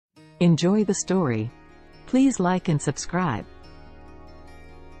Enjoy the story. Please like and subscribe.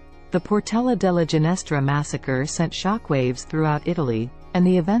 The Portella della Ginestra massacre sent shockwaves throughout Italy, and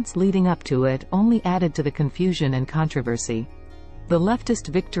the events leading up to it only added to the confusion and controversy. The leftist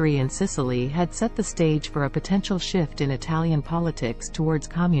victory in Sicily had set the stage for a potential shift in Italian politics towards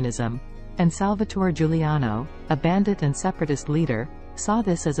communism, and Salvatore Giuliano, a bandit and separatist leader, saw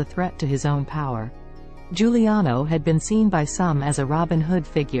this as a threat to his own power. Giuliano had been seen by some as a Robin Hood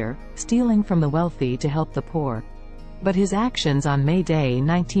figure, stealing from the wealthy to help the poor. But his actions on May Day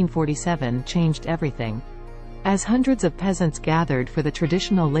 1947 changed everything. As hundreds of peasants gathered for the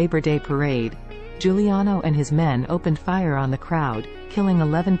traditional Labor Day parade, Giuliano and his men opened fire on the crowd, killing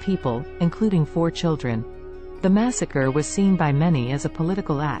 11 people, including 4 children. The massacre was seen by many as a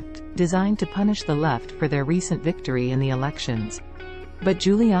political act, designed to punish the left for their recent victory in the elections. But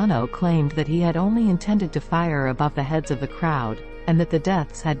Giuliano claimed that he had only intended to fire above the heads of the crowd, and that the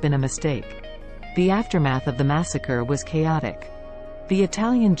deaths had been a mistake. The aftermath of the massacre was chaotic. The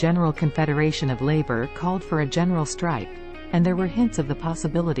Italian General Confederation of Labor called for a general strike, and there were hints of the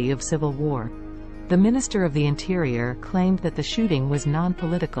possibility of civil war. The Minister of the Interior claimed that the shooting was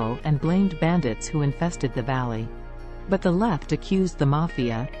non-political and blamed bandits who infested the valley. But the left accused the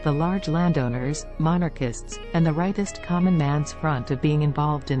mafia, the large landowners, monarchists, and the rightist Common Man's Front of being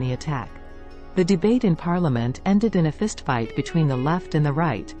involved in the attack. The debate in Parliament ended in a fistfight between the left and the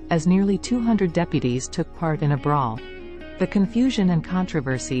right, as nearly 200 deputies took part in a brawl. The confusion and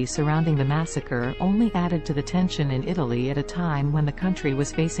controversy surrounding the massacre only added to the tension in Italy at a time when the country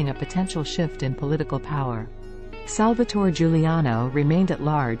was facing a potential shift in political power. Salvatore Giuliano remained at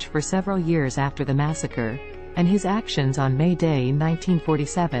large for several years after the massacre, and his actions on May Day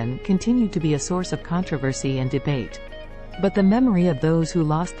 1947 continued to be a source of controversy and debate. But the memory of those who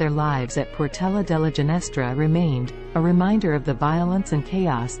lost their lives at Portella della Ginestra remained, a reminder of the violence and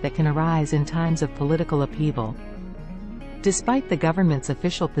chaos that can arise in times of political upheaval. Despite the government's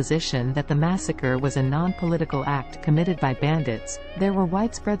official position that the massacre was a non-political act committed by bandits, there were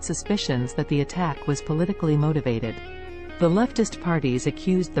widespread suspicions that the attack was politically motivated. The leftist parties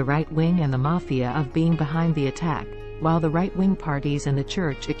accused the right wing and the mafia of being behind the attack, while the right-wing parties and the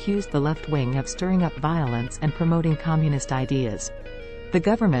church accused the left wing of stirring up violence and promoting communist ideas. The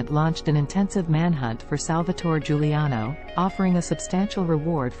government launched an intensive manhunt for Salvatore Giuliano, offering a substantial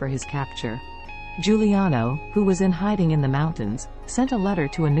reward for his capture. Giuliano, who was in hiding in the mountains, sent a letter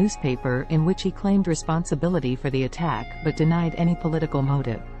to a newspaper in which he claimed responsibility for the attack but denied any political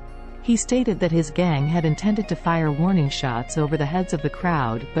motive. He stated that his gang had intended to fire warning shots over the heads of the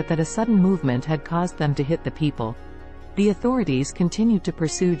crowd but that a sudden movement had caused them to hit the people. The authorities continued to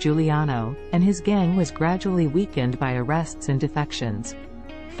pursue Giuliano, and his gang was gradually weakened by arrests and defections.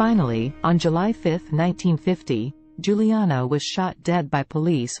 Finally, on July 5, 1950, Giuliano was shot dead by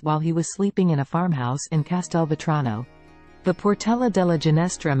police while he was sleeping in a farmhouse in Castelvetrano. The Portella della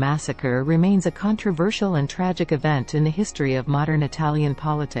Ginestra massacre remains a controversial and tragic event in the history of modern Italian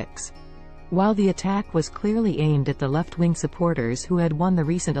politics. While the attack was clearly aimed at the left-wing supporters who had won the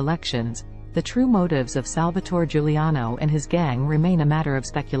recent elections, the true motives of Salvatore Giuliano and his gang remain a matter of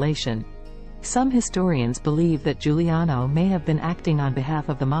speculation. Some historians believe that Giuliano may have been acting on behalf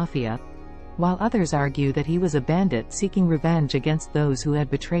of the mafia, while others argue that he was a bandit seeking revenge against those who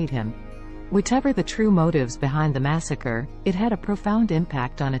had betrayed him. Whatever the true motives behind the massacre, it had a profound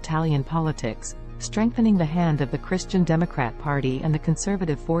impact on Italian politics, strengthening the hand of the Christian Democrat Party and the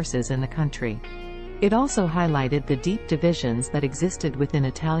conservative forces in the country. It also highlighted the deep divisions that existed within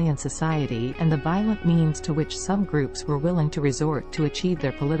Italian society and the violent means to which some groups were willing to resort to achieve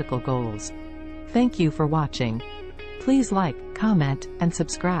their political goals. Thank you for watching. Please like, comment, and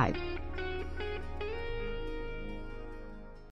subscribe.